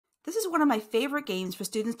This is one of my favorite games for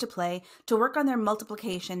students to play to work on their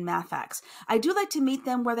multiplication math facts. I do like to meet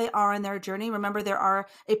them where they are in their journey. Remember, there are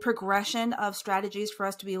a progression of strategies for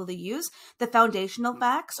us to be able to use. The foundational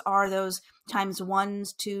facts are those times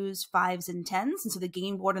ones, twos, fives, and tens. And so the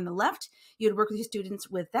game board on the left, you'd work with your students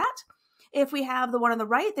with that. If we have the one on the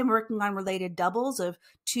right, then we're working on related doubles of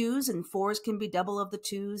twos, and fours can be double of the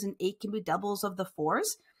twos, and eight can be doubles of the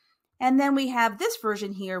fours. And then we have this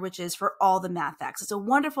version here, which is for all the math facts. It's a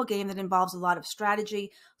wonderful game that involves a lot of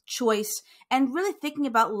strategy, choice, and really thinking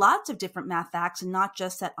about lots of different math facts and not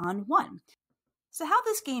just set on one. So how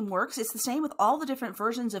this game works, it's the same with all the different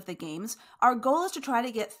versions of the games. Our goal is to try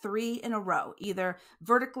to get 3 in a row, either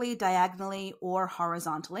vertically, diagonally, or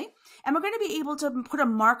horizontally. And we're going to be able to put a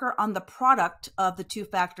marker on the product of the two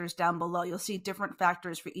factors down below. You'll see different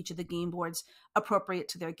factors for each of the game boards appropriate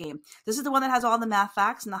to their game. This is the one that has all the math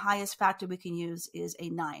facts, and the highest factor we can use is a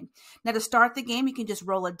 9. Now to start the game, you can just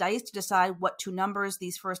roll a dice to decide what two numbers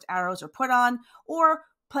these first arrows are put on, or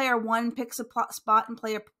player 1 picks a spot and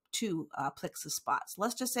player 2 clicks the spots.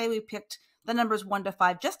 Let's just say we picked the numbers 1 to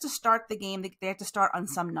 5 just to start the game. They have to start on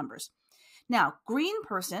some numbers. Now, green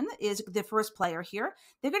person is the first player here.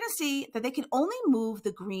 They're going to see that they can only move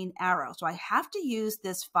the green arrow. So I have to use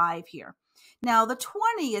this 5 here. Now, the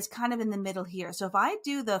 20 is kind of in the middle here. So if I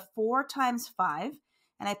do the 4 times 5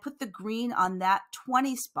 and I put the green on that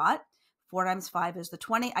 20 spot, 4 times 5 is the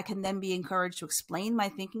 20. I can then be encouraged to explain my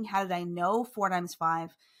thinking. How did I know 4 times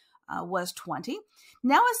 5 was 20.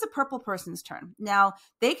 Now it's the purple person's turn. Now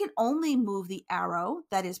they can only move the arrow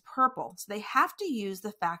that is purple. So they have to use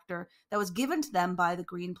the factor that was given to them by the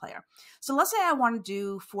green player. So let's say I want to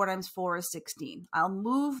do 4 times 4 is 16. I'll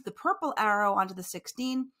move the purple arrow onto the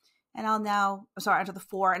 16 and onto the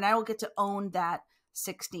 4, and I will get to own that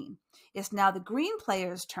 16. It's now the green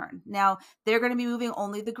player's turn. Now they're going to be moving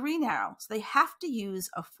only the green arrow. So they have to use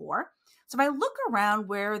a 4. So if I look around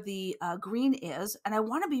where the green is, and I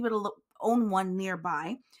want to be able to own one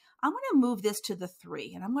nearby, I'm going to move this to the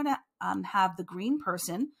 3, and I'm going to have the green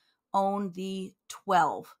person own the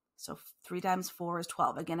 12. So 3 times 4 is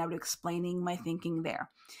 12. Again, I would be explaining my thinking there.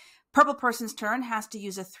 Purple person's turn has to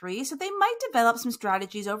use a 3, so they might develop some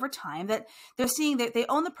strategies over time that they're seeing that they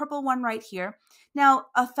own the purple one right here. Now,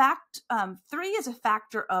 3 is a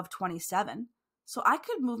factor of 27. So I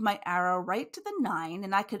could move my arrow right to the 9,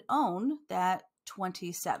 and I could own that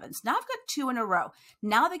 27. So now I've got 2 in a row.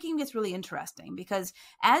 Now the game gets really interesting because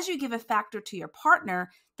as you give a factor to your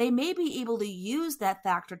partner, they may be able to use that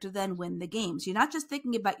factor to then win the game. So you're not just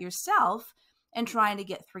thinking about yourself and trying to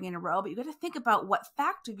get 3 in a row, but you got to think about what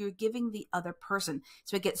factor you're giving the other person.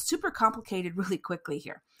 So it gets super complicated really quickly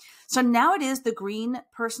here. So now it is the green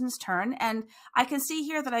person's turn, and I can see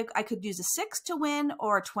here that I could use a 6 to win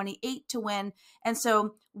or a 28 to win. And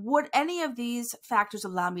so would any of these factors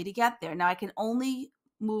allow me to get there? Now I can only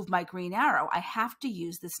move my green arrow. I have to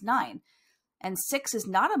use this 9. And 6 is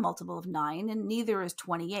not a multiple of 9, and neither is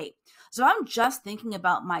 28. So I'm just thinking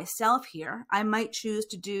about myself here. I might choose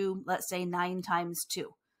to do, let's say, 9 times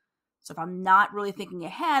 2. So if I'm not really thinking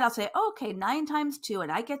ahead, I'll say, okay, 9 times 2,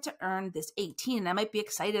 and I get to earn this 18. And I might be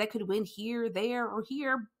excited I could win here, there, or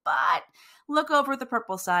here, but look over at the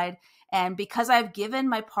purple side. And because I've given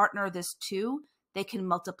my partner this 2, they can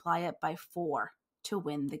multiply it by 4 to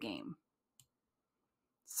win the game.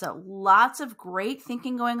 So lots of great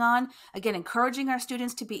thinking going on. Again, encouraging our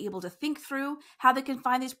students to be able to think through how they can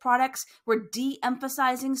find these products. We're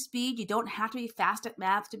de-emphasizing speed. You don't have to be fast at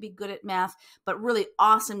math to be good at math, but really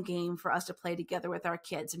awesome game for us to play together with our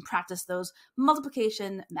kids and practice those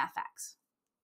multiplication math facts.